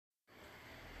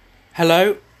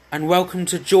Hello and welcome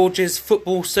to George's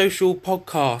Football Social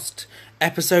Podcast,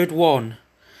 Episode 1.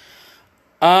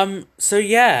 So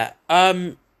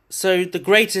the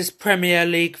greatest Premier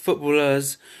League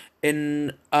footballers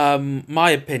in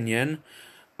my opinion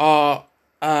are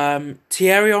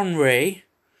Thierry Henry,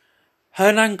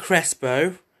 Hernan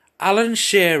Crespo, Alan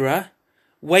Shearer,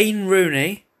 Wayne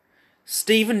Rooney,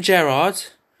 Steven Gerrard,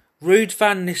 Ruud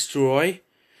van Nistelrooy,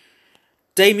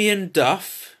 Damien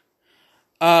Duff,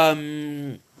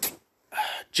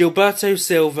 Gilberto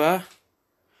Silva,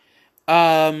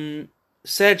 Sergio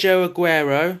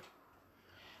Aguero,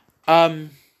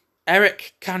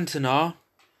 Eric Cantona,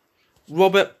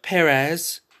 Robert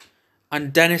Perez,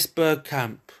 and Dennis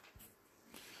Bergkamp.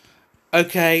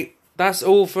 Okay, that's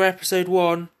all for episode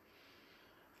 1.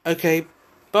 Okay,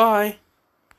 bye.